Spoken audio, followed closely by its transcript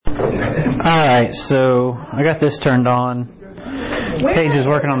Alright, so I got this turned on. Paige is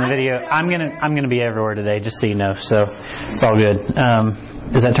working on the video. I'm gonna be everywhere today, just so you know, so it's all good.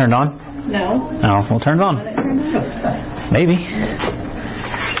 Is that turned on? No. Oh, we'll turn it on. Maybe.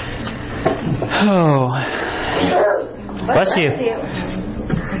 Oh. Bless you.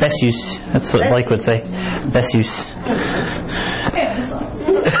 Best use. That's what Blake would say. Best use.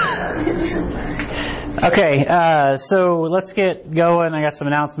 Okay, so let's get going. I got some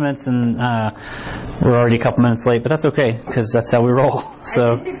announcements, and we're already a couple minutes late, but that's okay, because that's how we roll.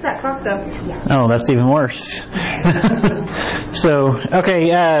 So, I fix that clock, though. Oh, that's even worse. So, okay,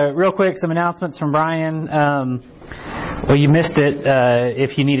 real quick, some announcements from Brian. Well, you missed it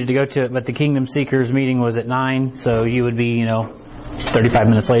if you needed to go to it, but the Kingdom Seekers meeting was at 9, so you would be, 35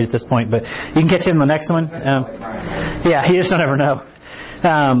 minutes late at this point, but you can catch him in the next one. Yeah, you just don't ever know.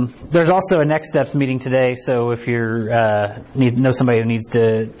 There's also a Next Steps meeting today, so if you're know somebody who needs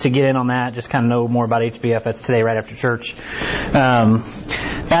to get in on that, just kind of know more about HBF, that's today right after church.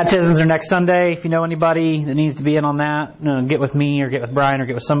 Baptisms are next Sunday. If you know anybody that needs to be in on that, get with me or get with Brian or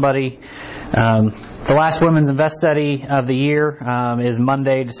get with somebody. The last Women's Invest Study of the year is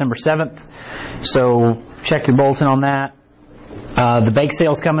Monday, December 7th, so check your bulletin on that. The bake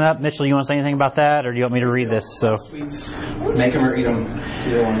sale's coming up. Mitchell, you want to say anything about that, or do you want me to read this? So sweets, make them or eat them.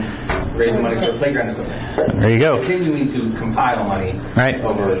 Either one. Raising money for playground equipment. There you go. Continuing to compile money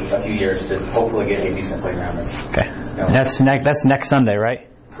over a few years to hopefully get a decent playground. Okay. That's next Sunday, right?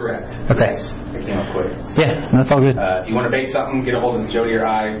 Correct. Okay. Yes, I came up quick. Yeah, that's all good. If you want to bake something, get a hold of Jody or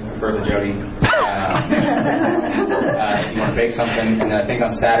I. Prefer the Jody. If you want to bake something, and I think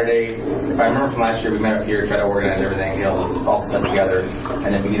on Saturday, if I remember from last year, we met up here, tried to organize everything, get all the stuff together,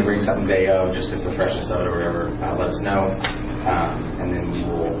 and if we need to bring something day of, just because of the freshness of it or whatever, let us know, and then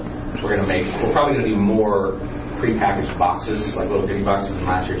we're probably going to do more prepackaged boxes, like little goodie boxes than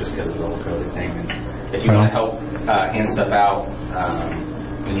last year, just because of the whole COVID thing. And if you want to help hand stuff out,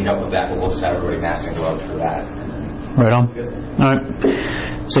 we need help with that, but we'll just have everybody mask and gloves for that. Right on. All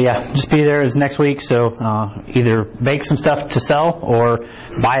right. So yeah, just be there. It's next week. So either bake some stuff to sell or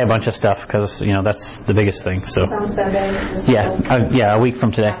buy a bunch of stuff, because that's the biggest thing. So it's on Sunday. Yeah, a week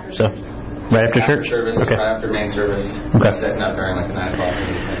from today. So right after church. Service, okay. Right after main service. Okay. Setting up during like the 9 o'clock or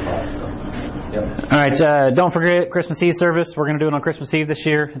 10 o'clock. So. Yep. All right, don't forget Christmas Eve service. We're going to do it on Christmas Eve this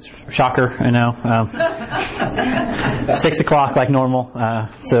year. It's a shocker, I know. 6 o'clock like normal.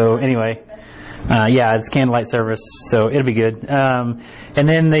 So anyway, it's candlelight service, so it'll be good. And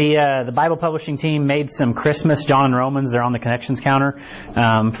then the Bible publishing team made some Christmas John and Romans. They're on the connections counter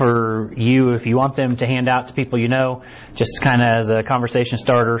for you if you want them to hand out to people you know, just kind of as a conversation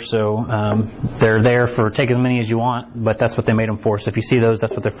starter. So they're there for take as many as you want, but that's what they made them for. So if you see those,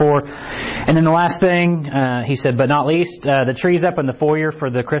 that's what they're for. And then the last thing, he said, but not least, the trees up in the foyer for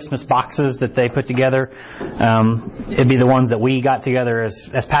the Christmas boxes that they put together. It'd be the ones that we got together as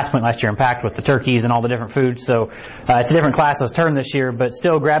Pat's went last year and packed with the turkeys and all the different foods. So it's a different class's turn this year, but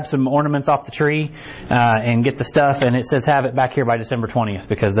still grab some ornaments off the tree and get the stuff. And it says have it back here by December 20th,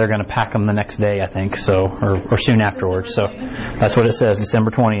 because they're going to pack them the next day, I think, so or soon afterwards. So that's what it says,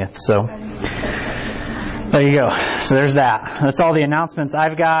 December 20th. So there you go. So there's that. That's all the announcements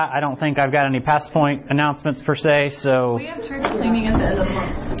I've got. I don't think I've got any past point announcements per se. So we have church cleaning at the end of the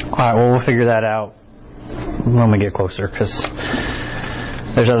month. All right. Well, we'll figure that out when we get closer, because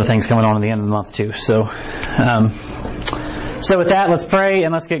there's other things coming on at the end of the month too. So with that, let's pray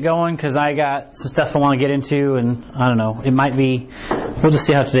and let's get going, because I got some stuff I want to get into, and I don't know, it might be, we'll just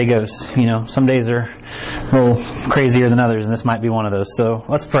see how today goes. Some days are a little crazier than others, and this might be one of those. So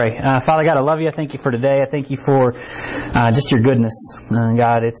let's pray. Father God, I love you. I thank you for today. I thank you for just your goodness.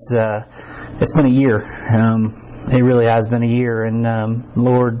 God, it's been a year. It really has been a year, and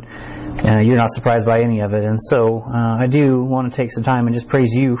Lord, you're not surprised by any of it. And so I do want to take some time and just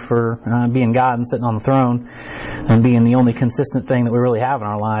praise you for being God and sitting on the throne and being the only consistent thing that we really have in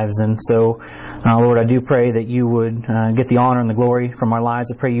our lives. And so, Lord, I do pray that you would get the honor and the glory from our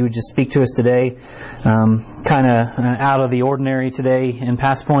lives. I pray you would just speak to us today, kind of out of the ordinary today in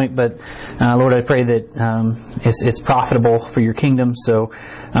Past Point. But, Lord, I pray that it's profitable for your kingdom. So,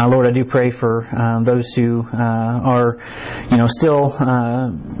 Lord, I do pray for those who are, still,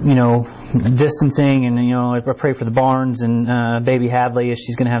 distancing, and I pray for the Barnes and baby Hadley, as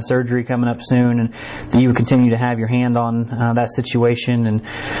she's going to have surgery coming up soon, and that you would continue to have your hand on that situation, and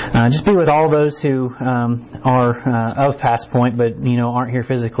just be with all those who are of Past Point but aren't here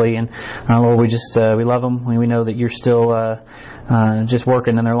physically. And Lord, we love them. We know that you're still just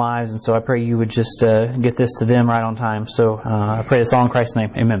working in their lives, and so I pray you would just get this to them right on time. So I pray this all in Christ's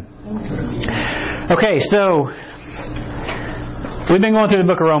name. Amen. Okay, so We've been going through the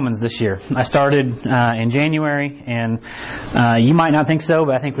book of Romans this year. I started in January, and you might not think so,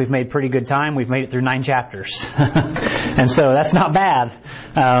 but I think we've made pretty good time. We've made it through 9 chapters. And so that's not bad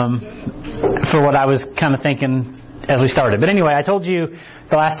for what I was kind of thinking as we started. But anyway, I told you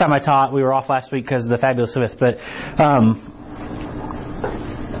the last time I taught, we were off last week because of the Fabulous Fifth, but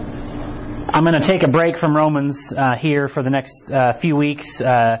I'm going to take a break from Romans here for the next few weeks.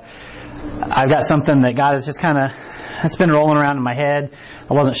 I've got something that God has just kind of, it's been rolling around in my head.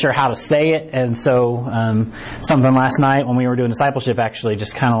 I wasn't sure how to say it, and so something last night when we were doing discipleship actually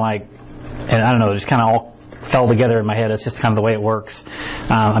just kind of like, and I don't know, just kind of all fell together in my head. It's just kind of the way it works.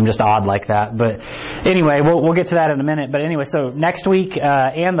 I'm just odd like that. But anyway, we'll get to that in a minute. But anyway, so next week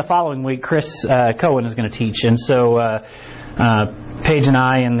and the following week, Chris Cohen is going to teach, and so Paige and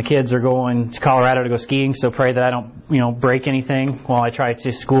I and the kids are going to Colorado to go skiing, so pray that I don't, break anything while I try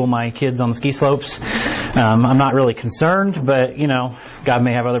to school my kids on the ski slopes. I'm not really concerned, but, God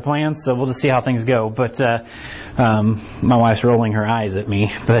may have other plans, so we'll just see how things go. But my wife's rolling her eyes at me.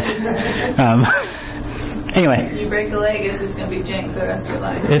 But anyway. If you break a leg, it's just going to be jank for the rest of your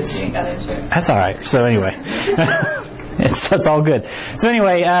life. You ain't got insurance. That's all right. So anyway. It's all good. So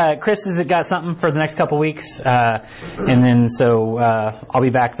anyway, Chris has got something for the next couple weeks, and then so I'll be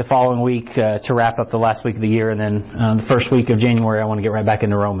back the following week to wrap up the last week of the year, and then the first week of January I want to get right back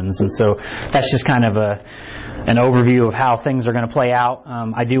into Romans, and so that's just kind of an overview of how things are going to play out.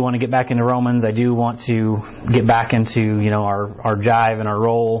 I do want to get back into Romans. I do want to get back into our jive and our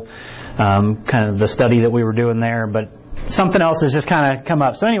role, kind of the study that we were doing there, but something else has just kind of come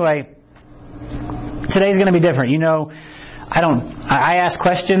up. So anyway. Today's going to be different. I ask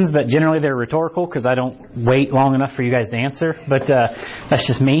questions, but generally they're rhetorical because I don't wait long enough for you guys to answer. But that's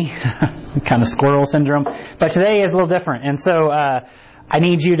just me, kind of squirrel syndrome. But today is a little different, and so I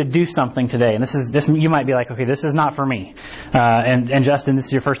need you to do something today. And this you might be like, okay, this is not for me. And Justin, this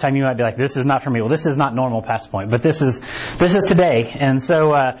is your first time. You might be like, this is not for me. Well, this is not normal past point, but this is today. And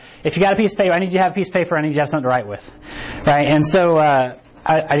so if you got a piece of paper, I need you to have a piece of paper. I need you to have something to write with, right? And so.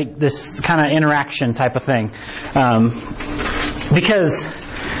 I this kind of interaction type of thing, because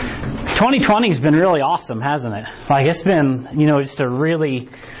 2020's been really awesome, hasn't it? Like it's been, just a really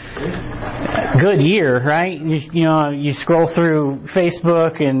good year, right? You scroll through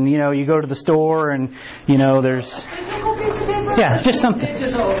Facebook and you go to the store and there's just something,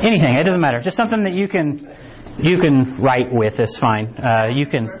 anything. It doesn't matter. Just something that you can write with is fine. You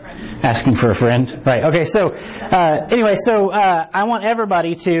can asking for a friend, right? Okay. So anyway, I want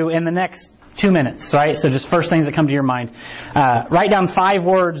everybody to in the next 2 minutes, right? So just first things that come to your mind, write down 5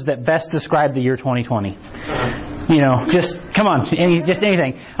 words that best describe the year 2020. Just come on, just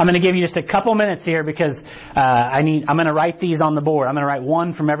anything. I'm going to give you just a couple minutes here because I'm going to write these on the board. I'm going to write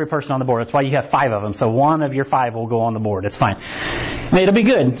one from every person on the board. That's why you have 5 of them. So one of your 5 will go on the board. It's fine. And it'll be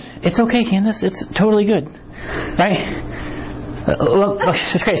good. It's okay, Candace. It's totally good, right?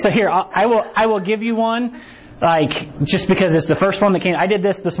 Okay. So here, I will give you one, just because it's the first one that came. I did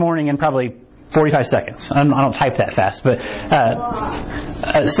this morning in probably 45 seconds. I don't type that fast, but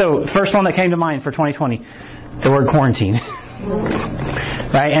so first one that came to mind for 2020, the word quarantine.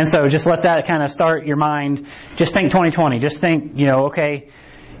 Right? And so just let that kind of start your mind. Just think 2020. Just think, okay,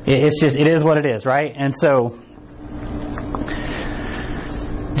 it is what it is, right? And so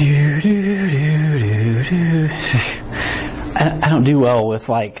I don't do well with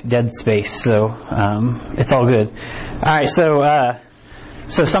dead space, so it's all good. All right,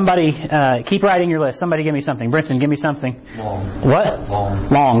 so somebody keep writing your list. Somebody give me something. Brenton, give me something. Long. What?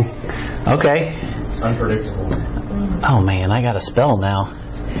 Long. Okay. Unpredictable. Oh man, I got to spell now.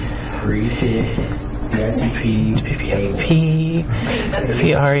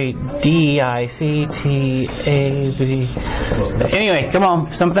 P-R-E-D-I-C-T-A-B. Anyway, come on,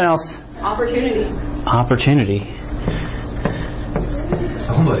 something else. Opportunity.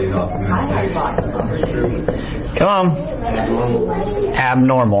 Somebody's optimistic. Come on.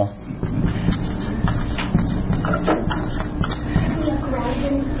 Abnormal.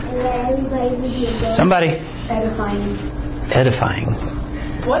 Somebody. Edifying.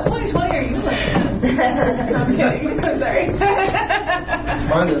 What 2020 are you looking at? I'm kidding. I'm sorry.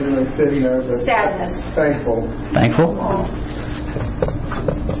 Mine doesn't really fit here, but Sadness. thankful.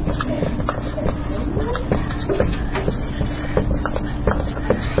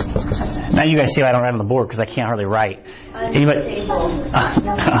 Now you guys see why I don't write on the board because I can't hardly write.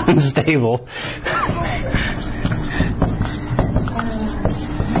 Unstable.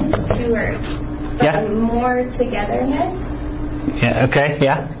 2 words. Yeah. More togetherness. Yeah. Okay.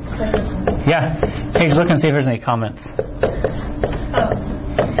 Yeah. Yeah. Hey, just look and see if there's any comments.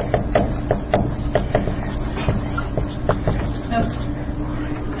 Nope.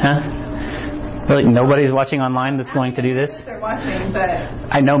 Huh? Like nobody's watching online that's going to do this? They're watching, but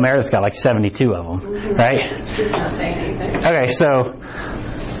I know Meredith's got like 72 of them, right? she's not saying anything. Okay, so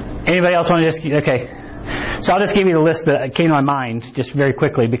anybody else want to just, okay. So I'll just give you the list that came to my mind just very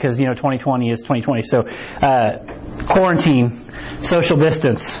quickly because, 2020 is 2020. So quarantine, social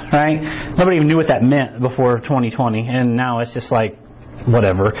distance, right? Nobody even knew what that meant before 2020, and now it's just like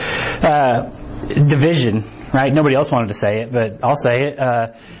whatever. Division, right? Nobody else wanted to say it, but I'll say it.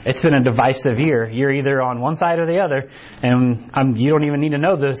 It's been a divisive year. You're either on one side or the other, and you don't even need to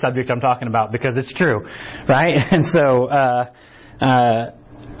know the subject I'm talking about because it's true, right? And so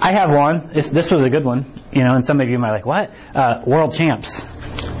I have one. This was a good one, and some of you might be like, what? World champs,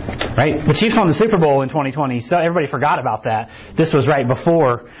 right? The Chiefs won the Super Bowl in 2020, so everybody forgot about that. This was right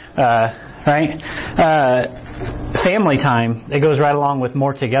before, right? Family time. It goes right along with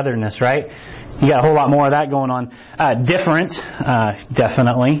more togetherness, right? You got a whole lot more of that going on. Different,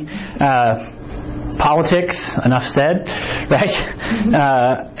 definitely. Politics, enough said, right?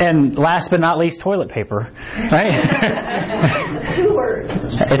 And last but not least, toilet paper, right? 2 words.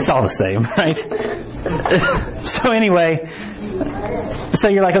 It's all the same, right? So anyway, so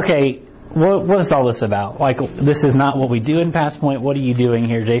you're like, okay, what is all this about? Like, this is not what we do in Pass Point. What are you doing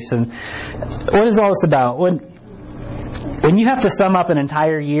here, Jason? What is all this about? When you have to sum up an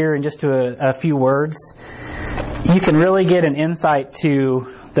entire year in just a few words, you can really get an insight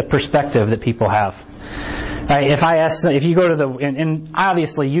to the perspective that people have. Right? If you go to and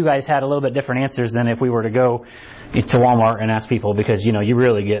obviously you guys had a little bit different answers than if we were to go to Walmart and ask people because, you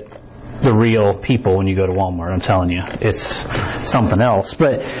really get the real people when you go to Walmart. I'm telling you, it's something else.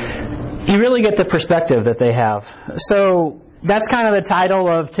 But you really get the perspective that they have. So that's kind of the title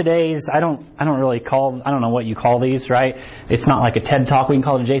of today's. I don't know what you call these, right? It's not like a TED Talk. We can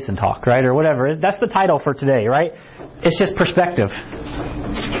call it a Jason Talk, right? Or whatever. That's the title for today, right? It's just perspective.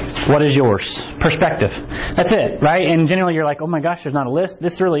 What is yours? Perspective. That's it, right? And generally you're like, oh my gosh, there's not a list.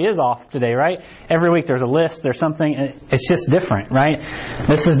 This really is off today, right? Every week there's a list, there's something. It's just different, right?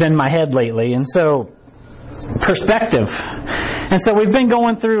 This has been my head lately. And so, perspective. And so we've been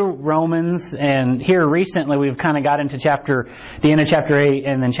going through Romans, and here recently we've kind of got into the end of chapter 8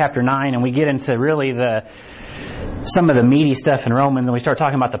 and then chapter 9, and we get into really some of the meaty stuff in Romans, and we start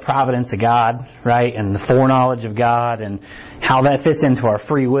talking about the providence of God, right, and the foreknowledge of God, and how that fits into our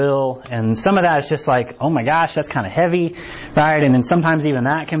free will. And some of that is just like, oh my gosh, that's kind of heavy, right? And then sometimes even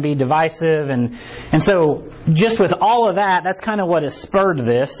that can be divisive. And so just with all of that, that's kind of what has spurred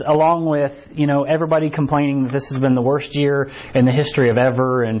this, along with, everybody complaining that this has been the worst year in the history of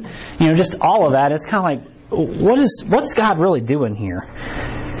ever. And, just all of that. It's kind of like, what's God really doing here?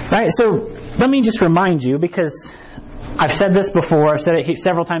 Right? So let me just remind you, because I've said this before, I've said it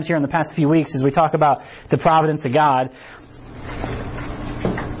several times here in the past few weeks as we talk about the providence of God.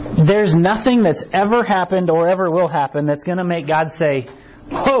 There's nothing that's ever happened or ever will happen that's going to make God say,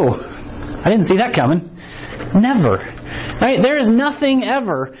 whoa, I didn't see that coming. Never. Right? There is nothing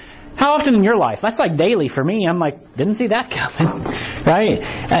ever. How often in your life? That's like daily for me. I'm like, didn't see that coming.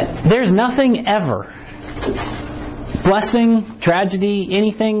 Right? There's nothing ever. Blessing, tragedy,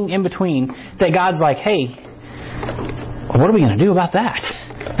 anything in between that God's like, hey, what are we going to do about that?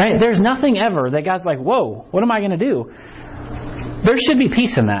 Right? There's nothing ever that God's like, whoa, what am I going to do? There should be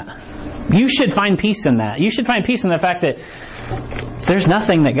peace in that. You should find peace in that. You should find peace in the fact that there's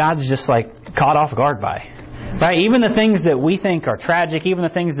nothing that God's just like caught off guard by. Right? Even the things that we think are tragic, even the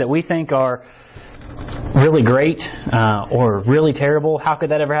things that we think are really great or really terrible, how could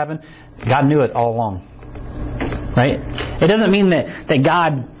that ever happen? God knew it all along. Right? It doesn't mean that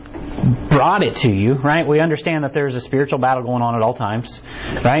God brought it to you, right? We understand that there's a spiritual battle going on at all times,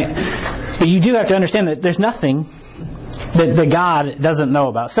 right? But you do have to understand that there's nothing that God doesn't know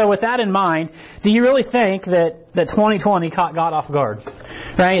about. So with that in mind, do you really think that 2020 caught God off guard?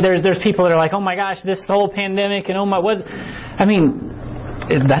 Right? There's people that are like, oh my gosh, this whole pandemic and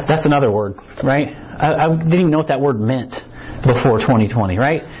that's another word, right? I didn't even know what that word meant before 2020,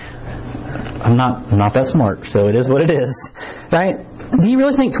 right? I'm not that smart, so it is what it is, right? Do you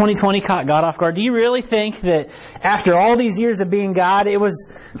really think 2020 caught God off guard? Do you really think that after all these years of being God, it was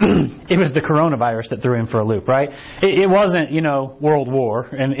the coronavirus that threw him for a loop, right? It wasn't, World War,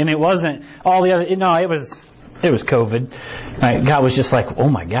 and it wasn't all the other. No, it was COVID. Right? God was just like, oh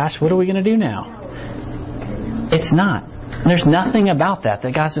my gosh, what are we going to do now? It's not. There's nothing about that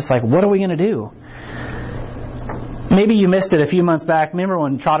God's just like, what are we going to do? Maybe you missed it a few months back. Remember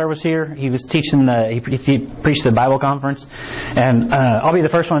when Trotter was here? He was teaching he preached the Bible conference. And I'll be the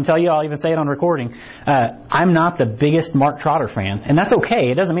first one to tell you, I'll even say it on recording. I'm not the biggest Mark Trotter fan. And that's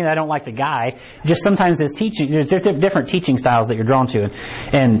okay. It doesn't mean I don't like the guy. Just sometimes his teaching, there's different teaching styles that you're drawn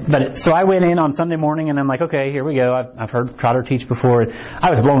to. So I went in on Sunday morning and I'm like, okay, here we go. I've heard Trotter teach before. I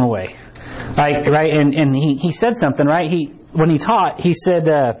was blown away. Right? And he said something, right? When he taught, he said,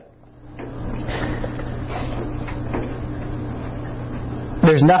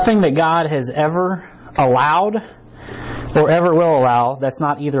 there's nothing that God has ever allowed or ever will allow that's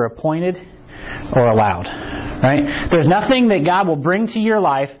not either appointed or allowed. Right? There's nothing that God will bring to your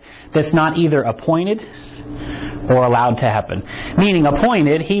life that's not either appointed or allowed to happen. Meaning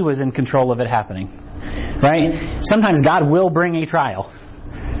appointed, He was in control of it happening. Right? Sometimes God will bring a trial.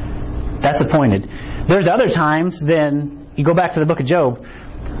 That's appointed. There's other times then, you go back to the book of Job,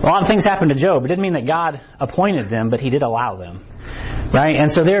 a lot of things happened to Job. It didn't mean that God appointed them, but He did allow them. Right?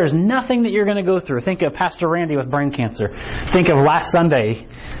 And so there is nothing that you're going to go through. Think of Pastor Randy with brain cancer. Think of last Sunday,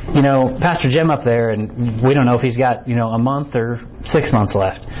 Pastor Jim up there, and we don't know if he's got, a month or 6 months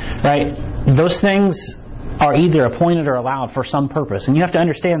left. Right? Those things are either appointed or allowed for some purpose. And you have to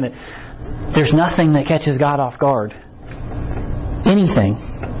understand that there's nothing that catches God off guard. Anything.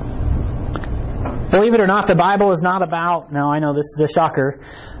 Believe it or not, the Bible is not about, now I know this is a shocker,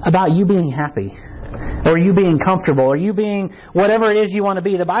 about you being happy. Or you being comfortable, or you being whatever it is you want to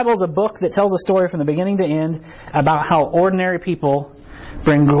be. The Bible is a book that tells a story from the beginning to end about how ordinary people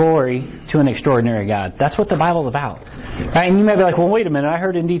bring glory to an extraordinary God. That's what the Bible's about. Right? And you may be like, well, wait a minute, I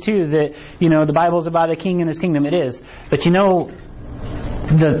heard in D2 that, the Bible's about a king and his kingdom. It is. But the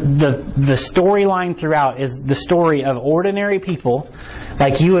storyline throughout is the story of ordinary people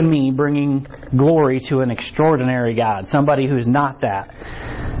like you and me bringing glory to an extraordinary God. Somebody who's not that.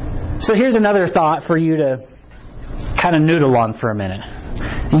 So here's another thought for you to kind of noodle on for a minute.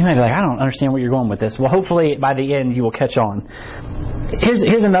 And you might be like, I don't understand where you're going with this. Well, hopefully by the end you will catch on.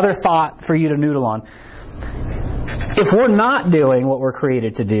 Here's another thought for you to noodle on. If we're not doing what we're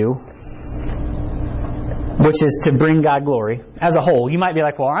created to do, which is to bring God glory, as a whole, you might be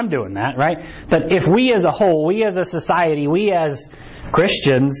like, well, I'm doing that, right? But if we as a whole, we as a society, we as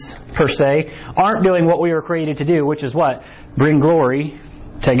Christians, per se, aren't doing what we were created to do, which is what? Bring glory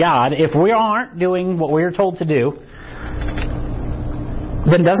to God. If we aren't doing what we are told to do,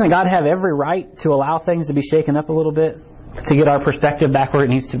 then doesn't God have every right to allow things to be shaken up a little bit to get our perspective back where it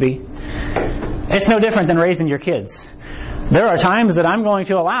needs to be? It's no different than raising your kids. There are times that I'm going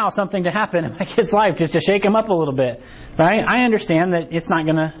to allow something to happen in my kid's life just to shake them up a little bit. Right? I understand that it's not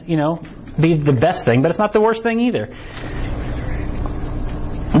going to, be the best thing, but it's not the worst thing either.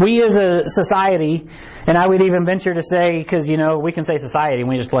 We as a society, and I would even venture to say, because, we can say society and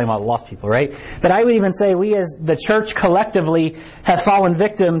we just blame all the lost people, right? But I would even say we as the church collectively have fallen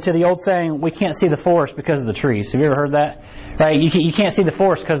victim to the old saying, we can't see the forest because of the trees. Have you ever heard that? Right? You can't see the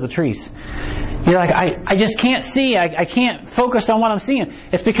forest because of the trees. You're like, I just can't see. I can't focus on what I'm seeing.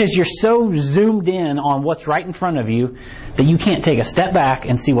 It's because you're so zoomed in on what's right in front of you that you can't take a step back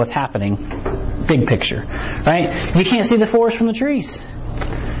and see what's happening. Big picture. Right? You can't see the forest from the trees.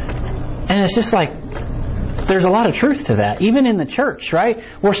 And it's just like, there's a lot of truth to that, even in the church, right?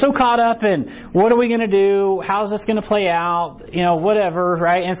 We're so caught up in what are we going to do? How's this going to play out? Whatever,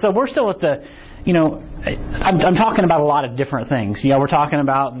 right? And so we're still at the, I'm talking about a lot of different things. We're talking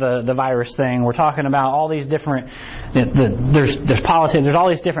about the virus thing. We're talking about all these different, there's politics, there's all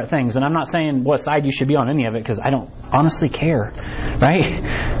these different things. And I'm not saying what side you should be on any of it because I don't honestly care,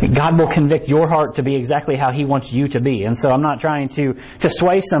 right? God will convict your heart to be exactly how He wants you to be. And so I'm not trying to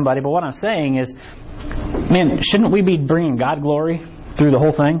sway somebody, but what I'm saying is, man, shouldn't we be bringing God glory through the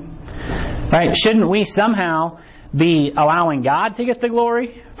whole thing? Right? Shouldn't we somehow be allowing God to get the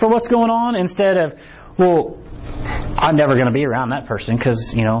glory for what's going on instead of, well, I'm never going to be around that person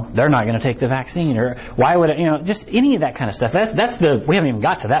because, they're not going to take the vaccine, or why would it, just any of that kind of stuff. We haven't even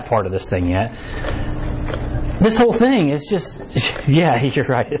got to that part of this thing yet. This whole thing is just, yeah, you're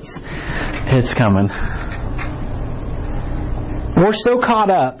right. It's coming. We're so caught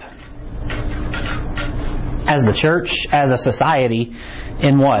up as the church, as a society,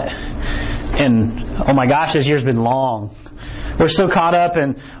 in what? Oh my gosh, this year's been long. We're so caught up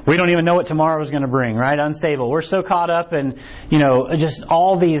in, we don't even know what tomorrow is going to bring, right? Unstable. We're so caught up in, just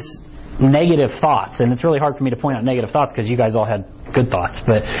all these negative thoughts. And it's really hard for me to point out negative thoughts because you guys all had good thoughts.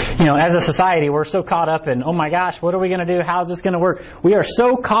 But, as a society, we're so caught up in, oh my gosh, what are we going to do? How's this going to work? We are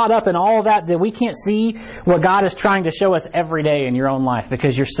so caught up in all of that we can't see what God is trying to show us every day in your own life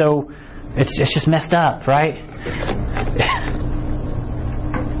because you're so, it's just messed up, right?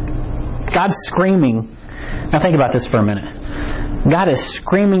 God's screaming Now think about this for a minute. God is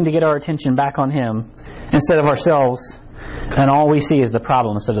screaming to get our attention back on Him instead of ourselves, and all we see is the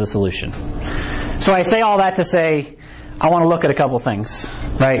problem instead of the solution. So I say all that to say, I want to look at a couple things,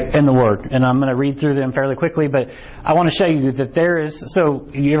 right, in the Word. And I'm going to read through them fairly quickly, but I want to show you that there is, so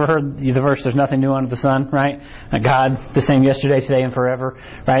you ever heard the verse, there's nothing new under the sun, right? God, the same yesterday, today, and forever,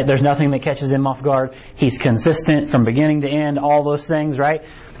 right? There's nothing that catches Him off guard. He's consistent from beginning to end, all those things, right?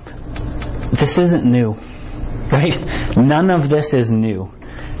 This isn't new, right? None of this is new.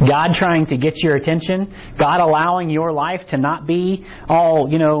 God trying to get your attention, God allowing your life to not be all,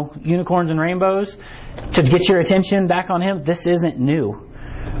 unicorns and rainbows, to get your attention back on Him, this isn't new,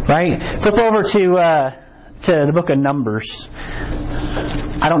 right? Flip over to the book of Numbers.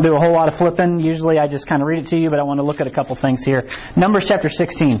 I don't do a whole lot of flipping. Usually I just kind of read it to you, but I want to look at a couple things here. Numbers chapter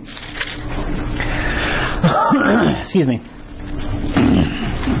 16. Excuse me.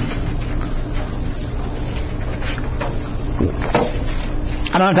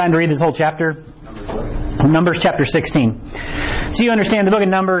 I don't have time to read this whole chapter. Numbers chapter 16. So you understand the book of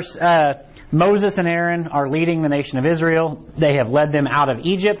Numbers, Moses and Aaron are leading the nation of Israel. They have led them out of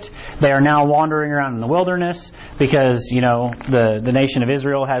Egypt. They are now wandering around in the wilderness because, the nation of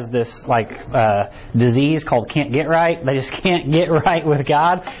Israel has this disease called can't get right. They just can't get right with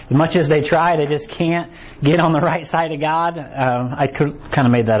God. As much as they try, they just can't get on the right side of God. I kind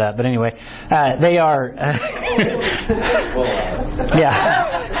of made that up, but anyway, they are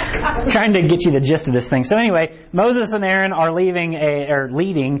trying to get you the gist of this thing. So anyway, Moses and Aaron are leading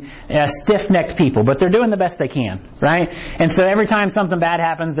a stiff-necked people, but they're doing the best they can, right? And so every time something bad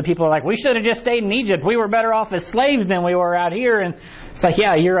happens, the people are like, we should have just stayed in Egypt. We were better off as slaves than we were out here. And it's like,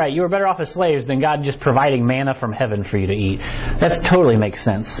 yeah, you're right. You were better off as slaves than God just providing manna from heaven for you to eat. That totally makes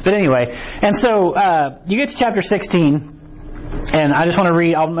sense. But anyway, and so you get to chapter 16. And I just want to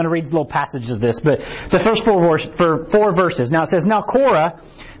read, I'm going to read little passages of this, but the first four verses. Now it says, now Korah,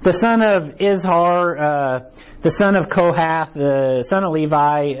 the son of Izhar, the son of Kohath, the son of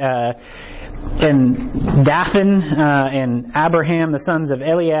Levi, and Dathan, and Abraham, the sons of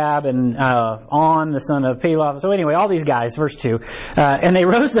Eliab, and On, the son of Peleth. So anyway, all these guys, verse 2. And they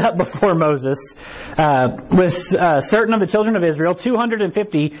rose up before Moses with certain of the children of Israel,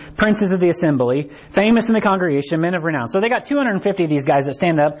 250 princes of the assembly, famous in the congregation, men of renown. So they got 250 of these guys that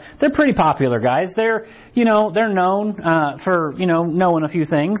stand up. They're pretty popular guys. They're known for, knowing a few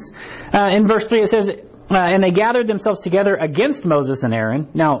things. In verse 3 it says, and they gathered themselves together against Moses and Aaron.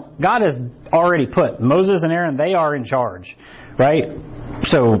 Now, God has already put Moses and Aaron, they are in charge, right?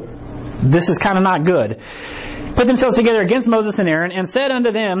 So, this is kind of not good. Put themselves together against Moses and Aaron and said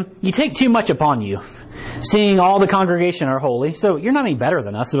unto them, you take too much upon you, seeing all the congregation are holy. So, you're not any better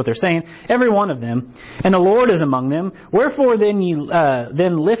than us, is what they're saying. Every one of them. And the Lord is among them. Wherefore then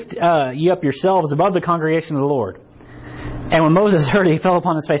lift ye up yourselves above the congregation of the Lord. And when Moses heard it, he fell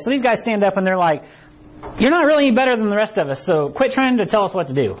upon his face. So these guys stand up and they're like, you're not really any better than the rest of us, so quit trying to tell us what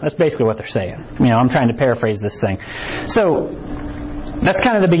to do. That's basically what they're saying. I'm trying to paraphrase this thing. So, that's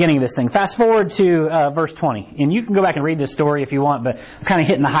kind of the beginning of this thing. Fast forward to verse 20. And you can go back and read this story if you want, but I'm kind of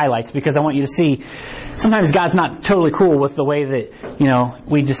hitting the highlights because I want you to see sometimes God's not totally cool with the way that,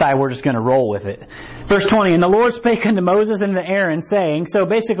 we decide we're just going to roll with it. Verse 20, and the Lord spake unto Moses and to Aaron, saying, so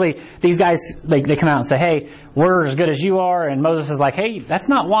basically these guys, they come out and say, hey, we're as good as you are. And Moses is like, hey, that's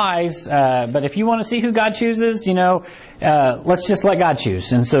not wise. But if you want to see who God chooses, let's just let God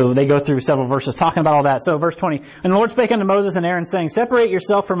choose. And so they go through several verses talking about all that. So verse 20, and the Lord spake unto Moses and Aaron, saying, separate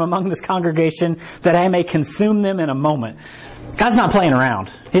yourself from among this congregation, that I may consume them in a moment. God's not playing around.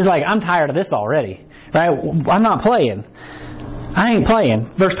 He's like, I'm tired of this already. Right? I'm not playing. I ain't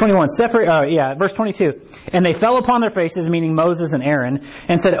playing. Verse 21, verse 22. And they fell upon their faces, meaning Moses and Aaron,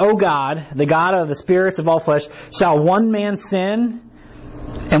 and said, O God, the God of the spirits of all flesh, shall one man sin?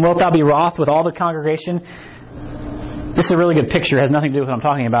 And wilt thou be wroth with all the congregation? This is a really good picture. It has nothing to do with what I'm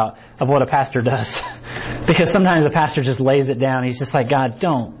talking about, of what a pastor does. Because sometimes a pastor just lays it down. He's just like, God,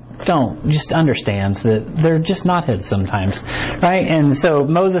 don't. Just understands that they're just knotheads sometimes. Right? And so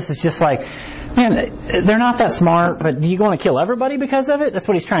Moses is just like, man, they're not that smart, but do you want to kill everybody because of it? That's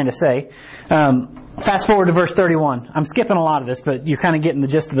what he's trying to say. Fast forward to verse 31. I'm skipping a lot of this, but you're kind of getting the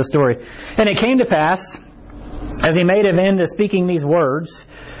gist of the story. And it came to pass, as he made an end of speaking these words,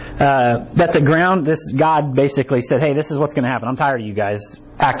 that the ground, this God basically said, hey, this is what's going to happen. I'm tired of you guys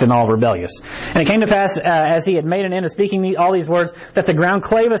acting all rebellious. And it came to pass, as he had made an end of speaking all these words, that the ground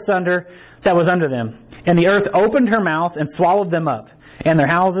clave asunder that was under them. And the earth opened her mouth and swallowed them up, and their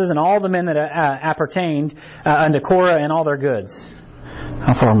houses, and all the men that appertained unto Korah, and all their goods.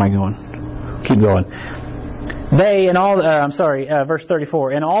 How far am I going? Keep going. They and all, verse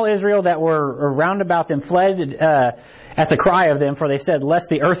 34, and all Israel that were round about them fled at the cry of them, for they said, lest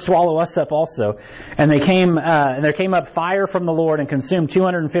the earth swallow us up also. And there came up fire from the Lord and consumed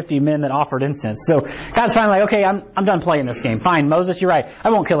 250 men that offered incense. So God's finally like, okay, I'm done playing this game. Fine, Moses, you're right. I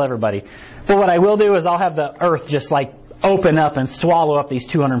won't kill everybody. But what I will do is I'll have the earth just like open up and swallow up these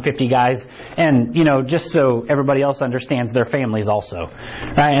 250 guys, and just so everybody else understands, their families also.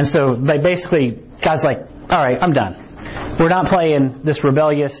 Right? And so God's like, all right, I'm done. We're not playing this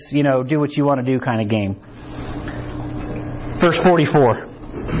rebellious, do what you want to do kind of game. Verse 44.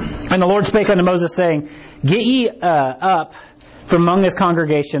 And the Lord spake unto Moses, saying, Get ye up from among this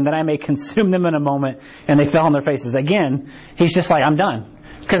congregation, that I may consume them in a moment. And they fell on their faces. Again, he's just like, I'm done.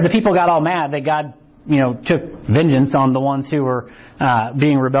 Because the people got all mad that God took vengeance on the ones who were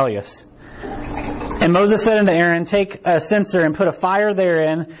being rebellious. And Moses said unto Aaron, Take a censer and put a fire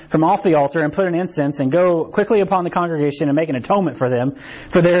therein from off the altar, and put an incense, and go quickly upon the congregation and make an atonement for them.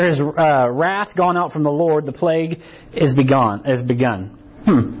 For there is wrath gone out from the Lord, the plague is begun.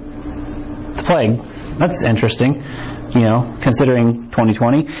 The plague. That's interesting. Considering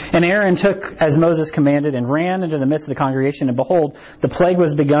 2020. And Aaron took as Moses commanded, and ran into the midst of the congregation, and behold, the plague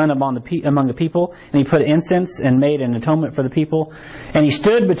was begun among the people, and he put incense and made an atonement for the people. And he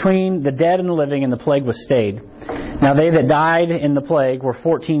stood between the dead and the living, and the plague was stayed. Now they that died in the plague were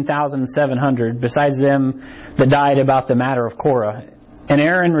 14,700, besides them that died about the matter of Korah. And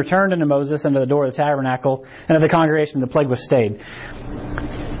Aaron returned unto Moses unto the door of the tabernacle, and of the congregation the plague was stayed.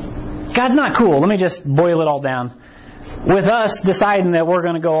 God's not cool. Let me just boil it all down. With us deciding that we're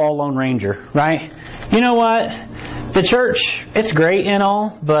going to go all Lone Ranger, right? You know what? The church, it's great and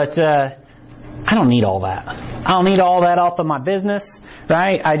all, but I don't need all that. I don't need all that up in my business,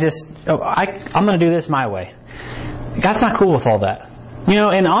 right? I'm going to do this my way. God's not cool with all that.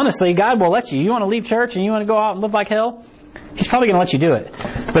 And honestly, God will let you. You want to leave church and you want to go out and live like hell? He's probably going to let you do it.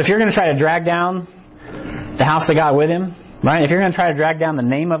 But if you're going to try to drag down the house of God with Him, right? If you're going to try to drag down the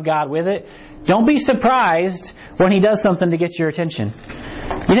name of God with it, don't be surprised when He does something to get your attention.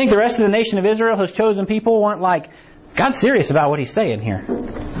 You think the rest of the nation of Israel, His chosen people, weren't like, God's serious about what He's saying here,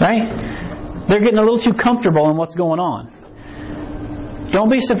 right? They're getting a little too comfortable in what's going on. Don't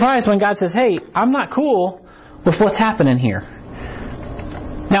be surprised when God says, hey, I'm not cool with what's happening here.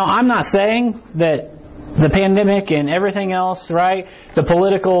 Now, I'm not saying that the pandemic and everything else, right, the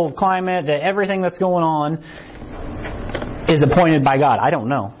political climate, that everything that's going on is appointed by God. I don't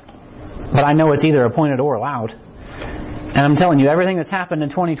know. But I know it's either appointed or allowed. And I'm telling you, everything that's happened in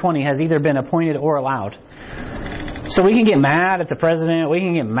 2020 has either been appointed or allowed. So we can get mad at the president, we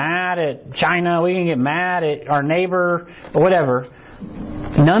can get mad at China, we can get mad at our neighbor, or whatever.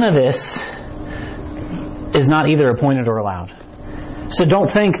 None of this is not either appointed or allowed. So don't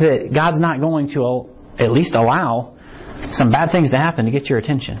think that God's not going to at least allow some bad things to happen to get your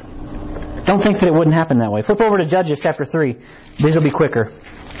attention. Don't think that it wouldn't happen that way. Flip over to Judges chapter 3. These will be quicker.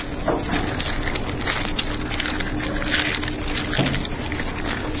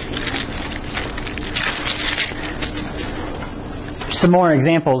 Some more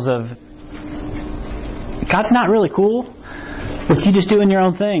examples of God's not really cool with you just doing your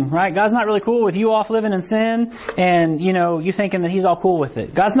own thing, right? God's not really cool with you off living in sin and, you thinking that He's all cool with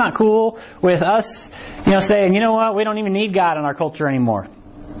it. God's not cool with us, saying, you know what, we don't even need God in our culture anymore.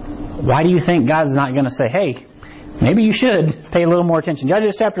 Why do you think God's not going to say, hey, maybe you should pay a little more attention?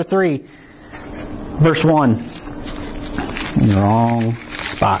 Judges chapter 3, verse 1. Wrong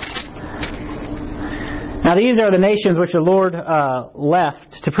spot. Now these are the nations which the Lord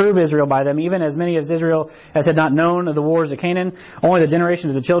left to prove Israel by them, even as many as Israel as had not known of the wars of Canaan. Only the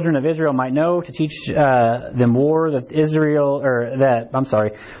generations of the children of Israel might know, to teach them war that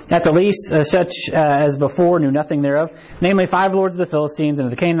at the least such as before knew nothing thereof. Namely 5 lords of the Philistines, and of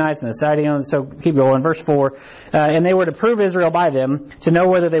the Canaanites, and the Sidonians. So keep going, verse 4. And they were to prove Israel by them, to know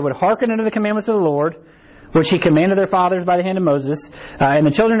whether they would hearken unto the commandments of the Lord, which He commanded their fathers by the hand of Moses. And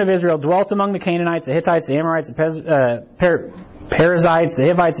the children of Israel dwelt among the Canaanites, the Hittites, the Amorites, the Perizzites, the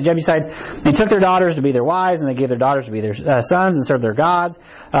Hivites, the Jebusites. They took their daughters to be their wives, and they gave their daughters to be their sons, and served their gods.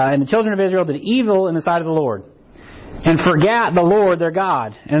 And the children of Israel did evil in the sight of the Lord, and forgat the Lord their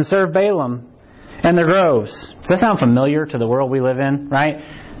God, and served Balaam and their groves. Does that sound familiar to the world we live in, right?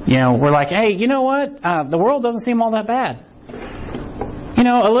 We're like, hey, you know what? The world doesn't seem all that bad.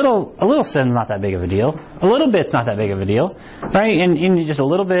 A little sin's not that big of a deal. A little bit's not that big of a deal, right? And just a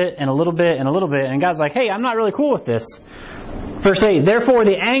little bit, and a little bit, and a little bit. And God's like, hey, I'm not really cool with this. Verse 8, therefore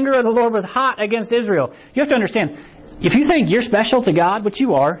the anger of the Lord was hot against Israel. You have to understand, if you think you're special to God, which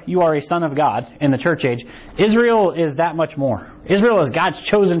you are a son of God in the church age. Israel is that much more. Israel is God's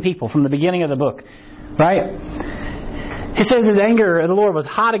chosen people from the beginning of the book. right? He says his anger of the Lord was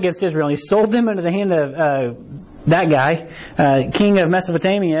hot against Israel, and he sold them into the hand of that guy, king of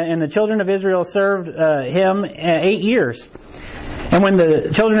Mesopotamia, and the children of Israel served him 8 years. And when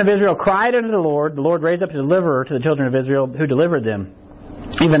the children of Israel cried unto the Lord raised up a deliverer to the children of Israel who delivered them,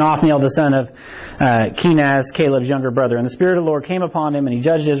 even Othniel the son of Kenaz, Caleb's younger brother. And the Spirit of the Lord came upon him, and he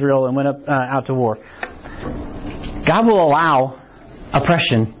judged Israel and went up out to war. God will allow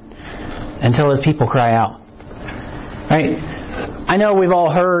oppression until His people cry out. Right? I know we've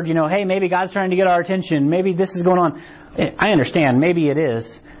all heard, hey, maybe God's trying to get our attention. Maybe this is going on. I understand. Maybe it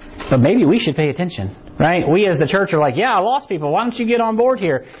is. But maybe we should pay attention. Right? We as the church are like, yeah, lost people, why don't you get on board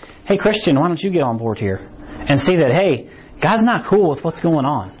here? Hey, Christian, why don't you get on board here? And see that, hey, God's not cool with what's going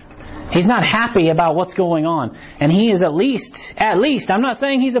on. He's not happy about what's going on. And He is at least, I'm not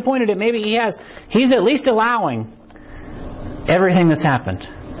saying He's appointed it, maybe He has. He's at least allowing everything that's happened.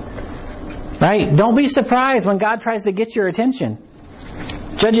 Right? Don't be surprised when God tries to get your attention.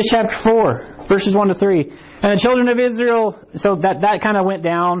 Judges chapter 4, verses 1 to 3. And the children of Israel, so that kind of went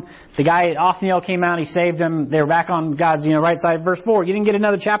down. The guy, Othniel, came out, he saved them. They were back on God's right side. Verse 4, you didn't get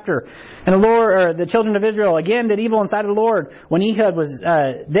another chapter. And the children of Israel again did evil inside of the Lord when Ehud was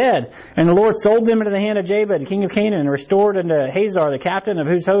dead. And the Lord sold them into the hand of Jabin, king of Canaan, and restored unto Hazar, the captain of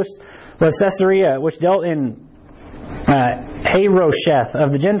whose host was Caesarea, which dealt in Harosheth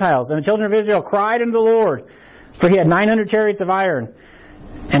of the Gentiles. And the children of Israel cried unto the Lord, for He had 900 chariots of iron.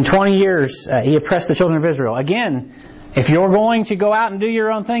 And 20 years He oppressed the children of Israel. Again, if you're going to go out and do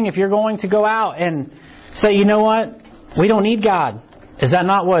your own thing, if you're going to go out and say, you know what, we don't need God. Is that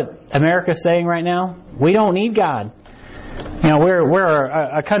not what America's saying right now? We don't need God. We're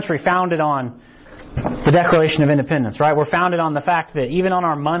a country founded on the Declaration of Independence, right? We're founded on the fact that even on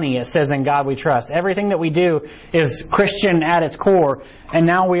our money it says, in God we trust. Everything that we do is Christian at its core. And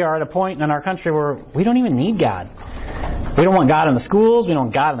now we are at a point in our country where we don't even need God. We don't want God in the schools. We don't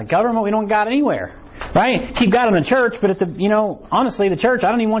want God in the government. We don't want God anywhere. Right? Keep God in the church, but honestly, the church,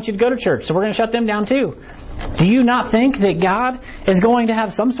 I don't even want you to go to church, so we're going to shut them down too. Do you not think that God is going to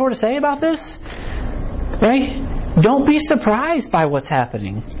have some sort of say about this? Right? Don't be surprised by what's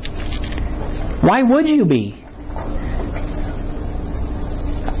happening. Why would you be?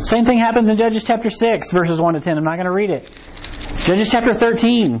 Same thing happens in Judges chapter 6, verses 1 to 10. I'm not going to read it. Judges chapter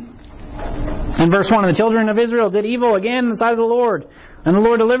 13. In verse 1, the children of Israel did evil again in the sight of the Lord. And the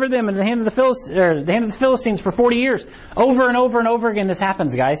Lord delivered them into the hand of the Philistines for 40 years. Over and over and over again this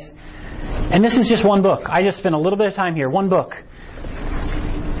happens, guys. And this is just one book. I just spent a little bit of time here. One book.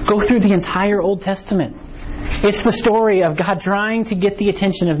 Go through the entire Old Testament. It's the story of God trying to get the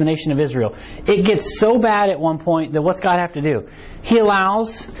attention of the nation of Israel. It gets so bad at one point that what's God have to do? He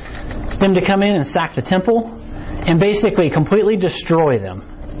allows them to come in and sack the temple and basically completely destroy them.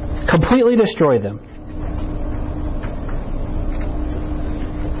 Completely destroy them.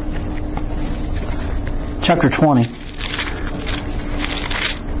 Chapter 20.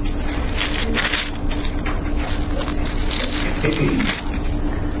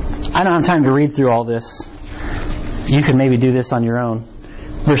 I don't have time to read through all this. You can maybe do this on your own.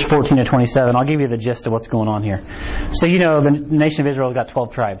 Verse 14 to 27. I'll give you the gist of what's going on here. So the nation of Israel has got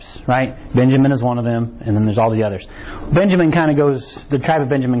 12 tribes, right? Benjamin is one of them, and then there's all the others. The tribe of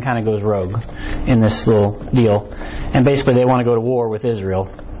Benjamin kind of goes rogue in this little deal. And basically they want to go to war with Israel,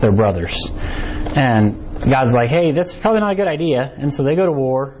 their brothers. And God's like, hey, that's probably not a good idea. And so they go to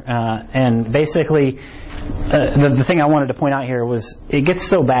war. And basically, the thing I wanted to point out here was it gets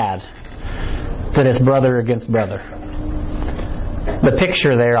so bad that it's brother against brother. The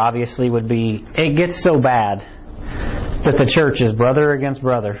picture there obviously would be, it gets so bad that the church is brother against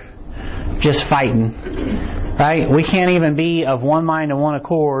brother, just fighting. Right? We can't even be of one mind and one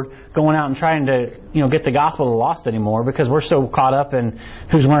accord going out and trying to, get the gospel to the lost anymore because we're so caught up in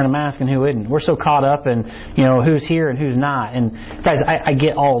who's wearing a mask and who isn't. We're so caught up in, who's here and who's not. And guys, I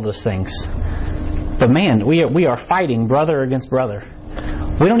get all of those things. But man, we are fighting brother against brother.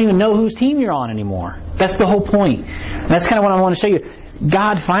 We don't even know whose team you're on anymore. That's the whole point. And that's kind of what I want to show you.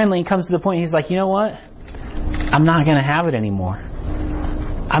 God finally comes to the point, He's like, you know what? I'm not going to have it anymore.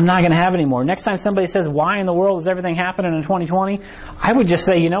 I'm not going to have it anymore. Next time somebody says, why in the world is everything happening in 2020? I would just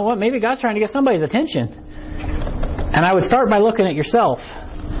say, you know what? Maybe God's trying to get somebody's attention. And I would start by looking at yourself.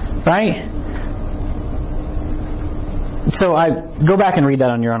 Right? So I go back and read that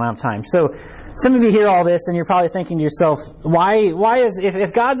on your own. I don't have time. So some of you hear all this and you're probably thinking to yourself,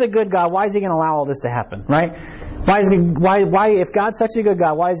 if God's a good God, why is He going to allow all this to happen? Right? If God's such a good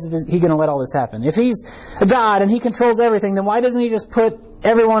God, why is He going to let all this happen? If He's a God and He controls everything, then why doesn't He just put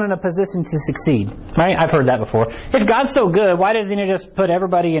everyone in a position to succeed. Right? I've heard that before. If God's so good, why doesn't He just put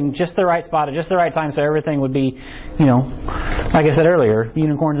everybody in just the right spot at just the right time so everything would be, like I said earlier,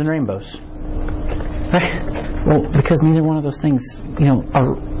 unicorns and rainbows? Right? Well, because neither one of those things,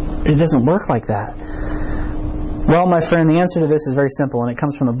 it doesn't work like that. Well, my friend, the answer to this is very simple, and it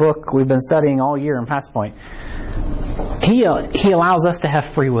comes from the book we've been studying all year in Past Point. He allows us to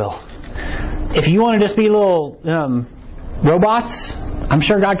have free will. If you want to just be little robots, I'm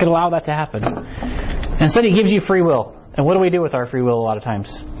sure God could allow that to happen. Instead, He gives you free will. And what do we do with our free will a lot of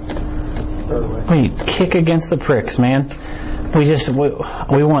times? We kick against the pricks, man. We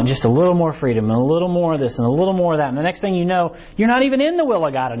want just a little more freedom and a little more of this and a little more of that. And the next thing you know, you're not even in the will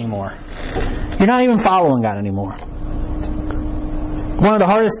of God anymore. You're not even following God anymore. One of the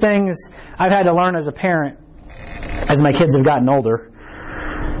hardest things I've had to learn as a parent, as my kids have gotten older.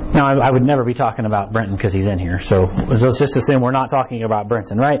 Now, I would never be talking about Brenton because he's in here. So let's just assume we're not talking about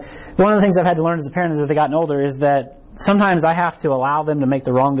Brenton, right? One of the things I've had to learn as a parent as they've gotten older is that sometimes I have to allow them to make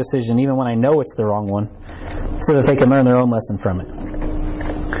the wrong decision even when I know it's the wrong one, so that they can learn their own lesson from it.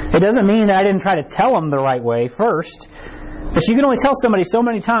 It doesn't mean that I didn't try to tell them the right way first, but you can only tell somebody so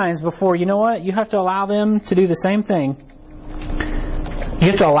many times before, you know what, you have to allow them to do the same thing. You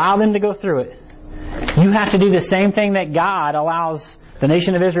have to allow them to go through it. You have to do the same thing that God allows the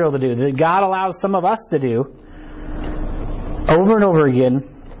nation of Israel to do, that God allows some of us to do over and over again.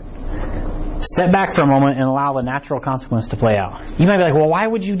 Step back for a moment and allow the natural consequence to play out. You might be like, well, why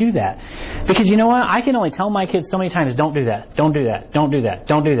would you do that? Because you know what? I can only tell my kids so many times, don't do that, don't do that, don't do that,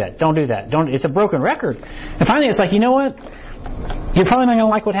 don't do that, don't do that. It's a broken record. And finally it's like, you know what? You're probably not going to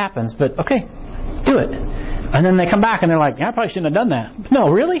like what happens, but okay, do it. And then they come back and they're like, yeah, I probably shouldn't have done that. No,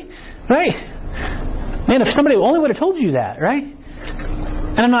 really? Right? Man, if somebody only would have told you that, right?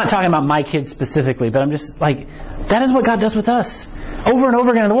 And I'm not talking about my kids specifically, but I'm just like, that is what God does with us. Over and over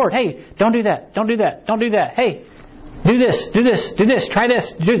again in the Word. Hey, don't do that. Don't do that. Don't do that. Hey, do this. Do this. Do this. Try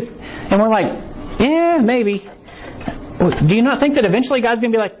this. And we're like, yeah, maybe. Do you not think that eventually God's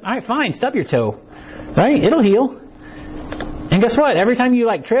going to be like, all right, fine, stub your toe. Right? It'll heal. And guess what? Every time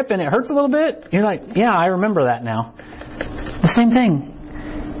you trip and it hurts a little bit, you're like, yeah, I remember that now. The same thing.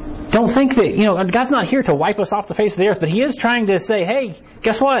 Don't think that, God's not here to wipe us off the face of the earth, but He is trying to say, hey,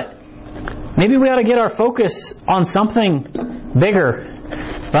 guess what? Maybe we ought to get our focus on something bigger,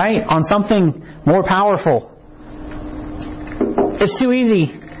 right? On something more powerful. It's too easy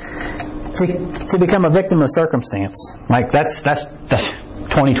to become a victim of circumstance. That's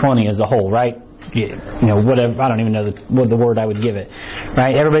 2020 as a whole, right? Whatever. I don't even know what the word I would give it,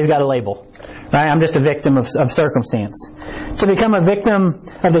 right? Everybody's got a label, right? I'm just a victim of circumstance. To become a victim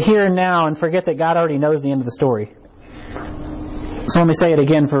of the here and now and forget that God already knows the end of the story. So let me say it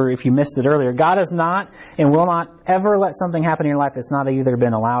again for if you missed it earlier. God is not and will not ever let something happen in your life that's not either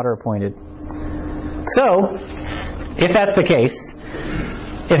been allowed or appointed. So, if that's the case,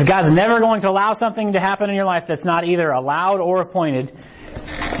 if God's never going to allow something to happen in your life that's not either allowed or appointed,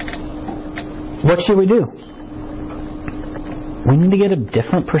 what should we do? We need to get a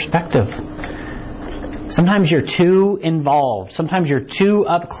different perspective. Sometimes you're too involved. Sometimes you're too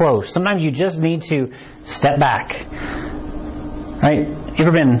up close. Sometimes you just need to step back. Right? You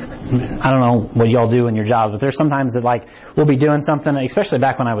ever been, I don't know what y'all do in your jobs, but there's sometimes that we'll be doing something, especially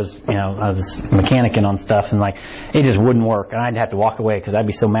back when I was mechanicking on stuff and it just wouldn't work and I'd have to walk away because I'd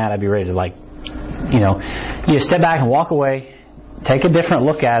be so mad I'd be ready to you step back and walk away, take a different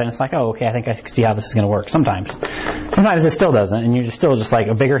look at it, and it's like, oh, okay, I think I see how this is going to work. Sometimes it still doesn't, and you're just still just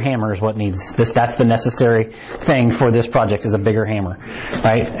a bigger hammer is what needs this. That's the necessary thing for this project is a bigger hammer,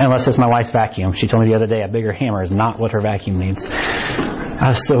 right? Unless it's my wife's vacuum. She told me the other day a bigger hammer is not what her vacuum needs. I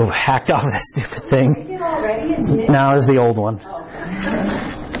was so hacked off of that stupid thing. Is it already? It's new? No, it was the old one. Oh.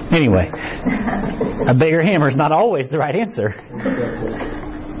 Anyway, a bigger hammer is not always the right answer.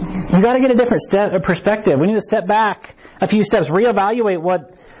 You got to get a different perspective. We need to step back a few steps, reevaluate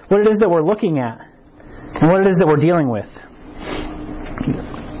what it is that we're looking at and what it is that we're dealing with.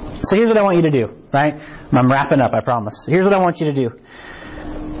 So here's what I want you to do, right? I'm wrapping up, I promise. Here's what I want you to do.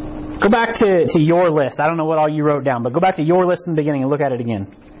 Go back to your list. I don't know what all you wrote down, but go back to your list in the beginning and look at it again.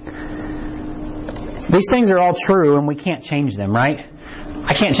 These things are all true and we can't change them, right?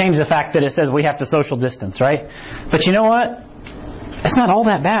 I can't change the fact that it says we have to social distance, right? But you know what? It's not all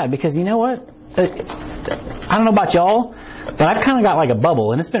that bad because you know what? I don't know about y'all, but I've kind of got a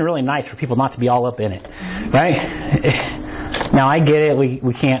bubble, and it's been really nice for people not to be all up in it, right? Now I get it,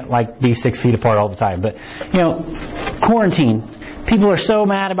 we can't be 6 feet apart all the time, but quarantine. People are so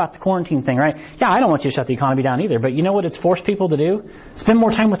mad about the quarantine thing, right? Yeah, I don't want you to shut the economy down either, but you know what it's forced people to do? Spend more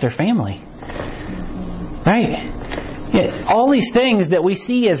time with their family, right? All these things that we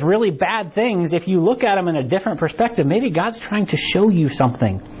see as really bad things, if you look at them in a different perspective, maybe God's trying to show you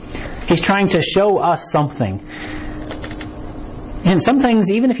something. He's trying to show us something. And some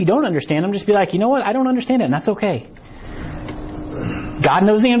things, even if you don't understand them, just be like, you know what? I don't understand it, and that's okay. God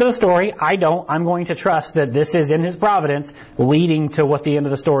knows the end of the story. I don't. I'm going to trust that this is in His providence leading to what the end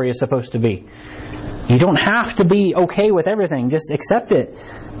of the story is supposed to be. You don't have to be okay with everything. Just accept it.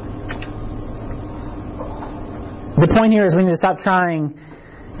 The point here is we need to stop trying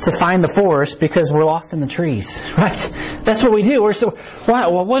to find the forest because we're lost in the trees, right? That's what we do. We're so,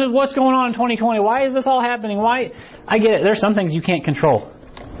 what's going on in 2020? Why is this all happening? Why? I get it. There's some things you can't control,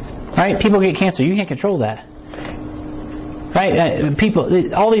 right? People get cancer. You can't control that, right?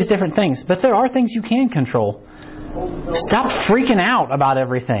 People, all these different things. But there are things you can control. Stop freaking out about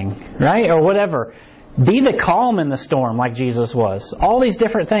everything, right? Or whatever. Be the calm in the storm like Jesus was. All these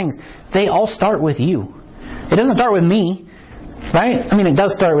different things, they all start with you. It doesn't start with me, right? I mean, it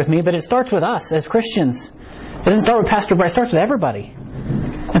does start with me, but it starts with us as Christians. It doesn't start with Pastor Brett. It starts with everybody.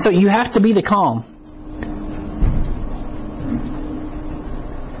 And so you have to be the calm.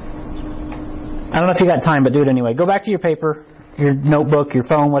 I don't know if you got time, but do it anyway. Go back to your paper, your notebook, your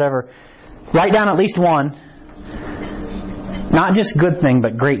phone, whatever. Write down at least one, not just good thing,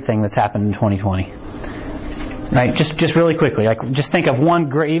 but great thing that's happened in 2020. Right? Just really quickly. Like, just think of one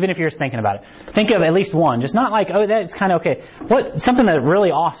great, even if you're just thinking about it. Think of at least one. Just not like, oh, that's kind of okay. Something that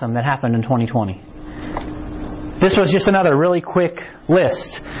really awesome that happened in 2020. This was just another really quick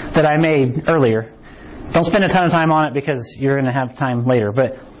list that I made earlier. Don't spend a ton of time on it because you're going to have time later.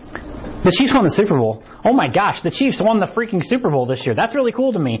 But the Chiefs won the Super Bowl. Oh my gosh, the Chiefs won the freaking Super Bowl this year. That's really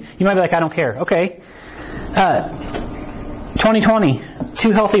cool to me. You might be like, I don't care. Okay. 2020,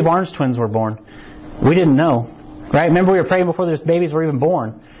 2 healthy Barnes twins were born. We didn't know. Right? Remember we were praying before those babies were even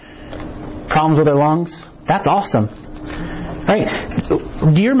born. Problems with their lungs? That's awesome. Right?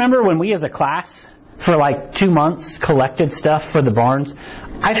 Do you remember when we as a class for like 2 months collected stuff for the Barnes?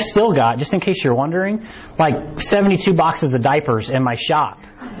 I've still got, just in case you're wondering, like 72 boxes of diapers in my shop.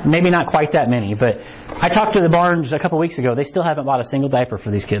 Maybe not quite that many, but I talked to the Barnes a couple weeks ago. They still haven't bought a single diaper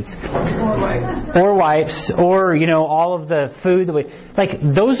for these kids. Or wipes, or, all of the food that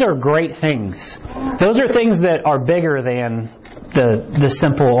those are great things. Those are things that are bigger than the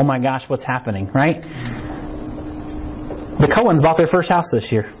simple, oh my gosh, what's happening, right? The Cohens bought their first house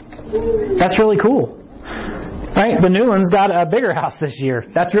this year. That's really cool. Right? The Newlands got a bigger house this year.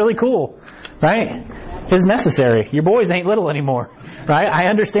 That's really cool. Right? It's necessary. Your boys ain't little anymore. Right? I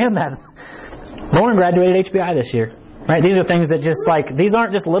understand that. Lauren graduated HBI this year. Right? These are things that these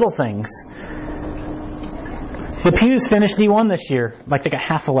aren't just little things. The Pews finished D1 this year. They got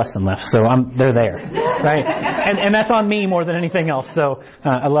half a lesson left, so they're there. Right? And that's on me more than anything else. So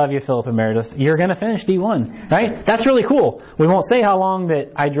I love you, Philip and Meredith. You're going to finish D1. Right? That's really cool. We won't say how long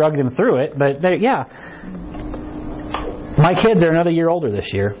that I drugged them through it, but yeah. My kids are another year older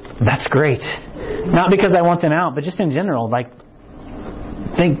this year. That's great. Not because I want them out, but just in general,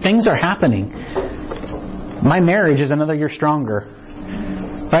 things are happening. My marriage is another year stronger.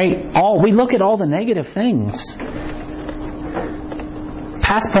 Right? We look at all the negative things.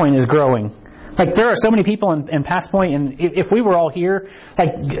 Pass Point is growing. There are so many people in Pass Point, and if we were all here,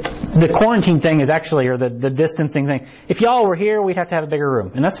 the quarantine thing is actually, or the distancing thing, if y'all were here, we'd have to have a bigger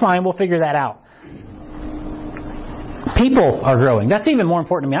room. And that's fine, we'll figure that out. People are growing. That's even more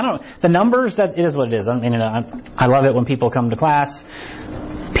important to me. The numbers, it is what it is. I love it when people come to class.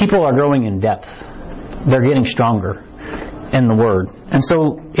 People are growing in depth. They're getting stronger in the Word. And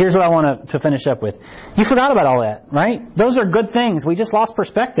so here's what I want to finish up with. You forgot about all that, right? Those are good things. We just lost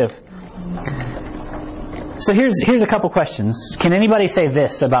perspective. So here's a couple questions. Can anybody say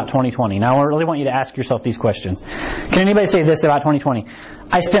this about 2020? Now I really want you to ask yourself these questions. Can anybody say this about 2020?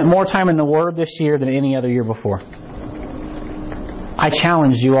 I spent more time in the Word this year than any other year before. I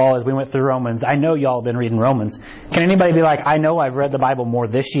challenged you all as we went through Romans. I know y'all have been reading Romans. Can anybody be like, I know I've read the Bible more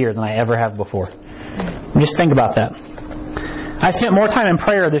this year than I ever have before? Just think about that. I spent more time in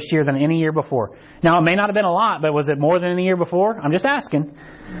prayer this year than any year before. Now, it may not have been a lot, but was it more than any year before? I'm just asking.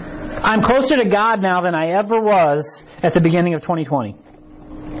 I'm closer to God now than I ever was at the beginning of 2020.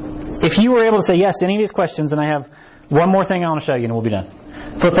 If you were able to say yes to any of these questions, then I have one more thing I want to show you and we'll be done.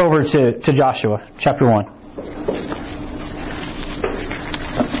 Flip over to Joshua, chapter 1.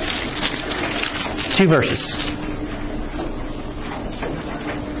 2 verses.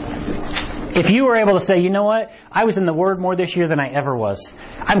 If you were able to say, you know what, I was in the Word more this year than I ever was.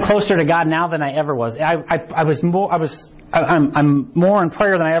 I'm closer to God now than I ever was. I'm more in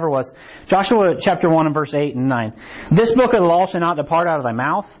prayer than I ever was. Joshua chapter 1 and verse 8 and 9. This book of the law shall not depart out of thy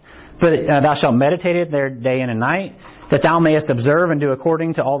mouth, but thou shalt meditate it there day and night, that thou mayest observe and do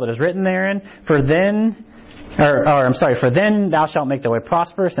according to all that is written therein. For then thou shalt make thy way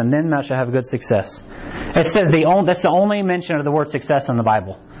prosperous, and then thou shalt have good success. It says that's the only mention of the word success in the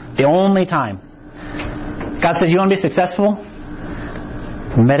Bible. The only time. God says, you want to be successful?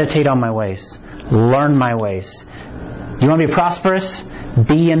 Meditate on my ways. Learn my ways. You want to be prosperous?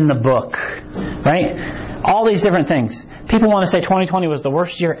 Be in the book. Right? All these different things. People want to say 2020 was the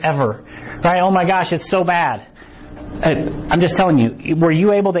worst year ever. Right? Oh my gosh, it's so bad. I'm just telling you, were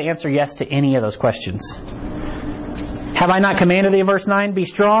you able to answer yes to any of those questions? Have I not commanded thee, in verse 9, be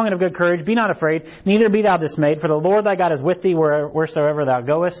strong and of good courage, be not afraid, neither be thou dismayed, for the Lord thy God is with thee wheresoever thou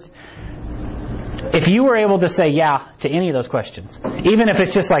goest. If you were able to say yeah to any of those questions, even if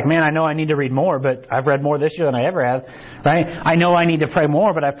it's just like, man, I know I need to read more, but I've read more this year than I ever have, right? I know I need to pray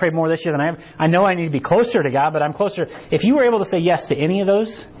more, but I've prayed more this year than I have. I know I need to be closer to God, but I'm closer. If you were able to say yes to any of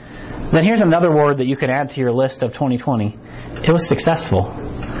those, then here's another word that you can add to your list of 2020. It was successful.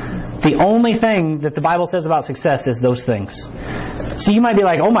 The only thing that the Bible says about success is those things. So you might be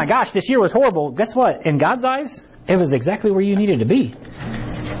like, oh my gosh, this year was horrible. Guess what? In God's eyes, it was exactly where you needed to be.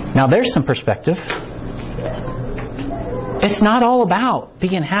 Now there's some perspective. It's not all about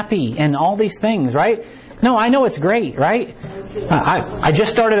being happy and all these things, right? No, I know it's great, right? I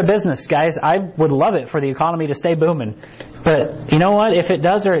just started a business, guys. I would love it for the economy to stay booming. But you know what? If it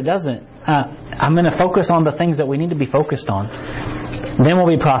does or it doesn't, I'm going to focus on the things that we need to be focused on. Then we'll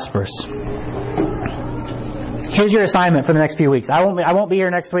be prosperous. Here's your assignment for the next few weeks. I won't be here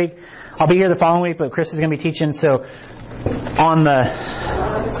next week. I'll be here the following week, but Chris is going to be teaching. So on the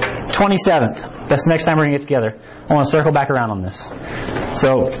 27th, that's the next time we're going to get together. I want to circle back around on this.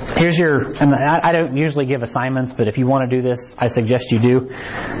 So here's and I don't usually give assignments, but if you want to do this, I suggest you do.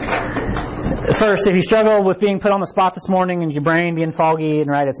 First, if you struggle with being put on the spot this morning and your brain being foggy and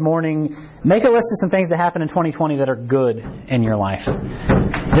right, it's morning, make a list of some things that happened in 2020 that are good in your life.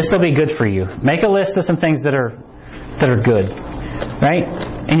 This will be good for you. Make a list of some things that are good. Right?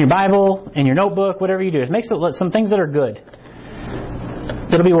 In your Bible, in your notebook, whatever you do. Make some things that are good.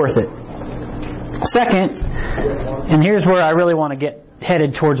 It'll be worth it. Second, and here's where I really want to get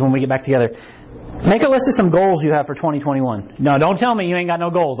headed towards when we get back together. Make a list of some goals you have for 2021. No, don't tell me you ain't got no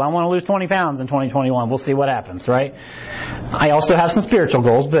goals. I want to lose 20 pounds in 2021. We'll see what happens, right? I also have some spiritual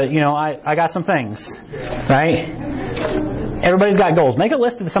goals, but, I got some things, right? Everybody's got goals. Make a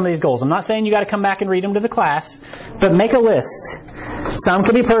list of some of these goals. I'm not saying you got to come back and read them to the class, but make a list. Some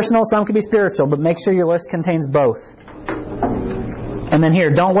could be personal, some could be spiritual, but make sure your list contains both. And then here,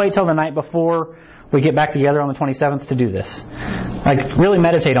 don't wait till the night before we get back together on the 27th to do this. Like, really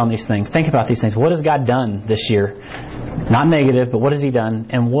meditate on these things. Think about these things. What has God done this year? Not negative, but what has He done?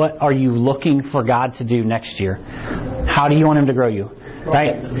 And what are you looking for God to do next year? How do you want Him to grow you?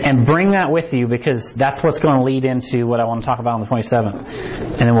 Right? And bring that with you, because that's what's going to lead into what I want to talk about on the 27th.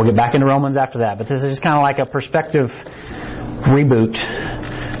 And then we'll get back into Romans after that. But this is just kind of like a perspective reboot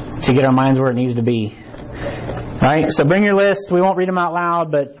to get our minds where it needs to be. Right? So bring your list. We won't read them out loud,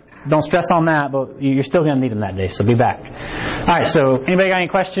 but don't stress on that, but you're still going to need them that day, so be back. All right, so anybody got any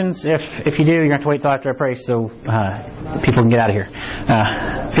questions? If you do, you're going to have to wait till after I pray so people can get out of here.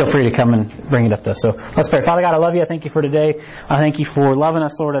 Feel free to come and bring it up, though. So let's pray. Father God, I love you. I thank you for today. I thank you for loving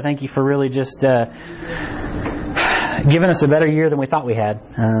us, Lord. I thank you for really just giving us a better year than we thought we had.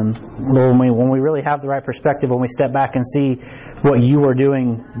 Lord, when we really have the right perspective, when we step back and see what you are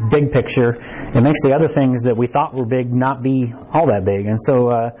doing big picture, it makes the other things that we thought were big not be all that big. And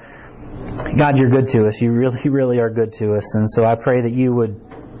so, God, you're good to us. You really, really are good to us. And so I pray that you would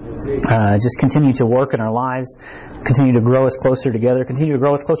just continue to work in our lives, continue to grow us closer together, continue to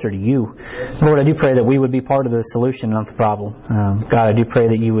grow us closer to you. Lord, I do pray that we would be part of the solution, not the problem. God, I do pray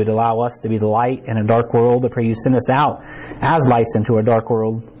that you would allow us to be the light in a dark world. I pray you send us out as lights into a dark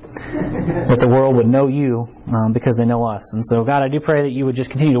world, that the world would know you because they know us. And so, God, I do pray that you would just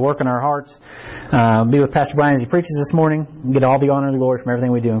continue to work in our hearts. Be with Pastor Brian as he preaches this morning, and get all the honor and the glory from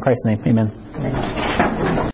everything we do. In Christ's name, amen.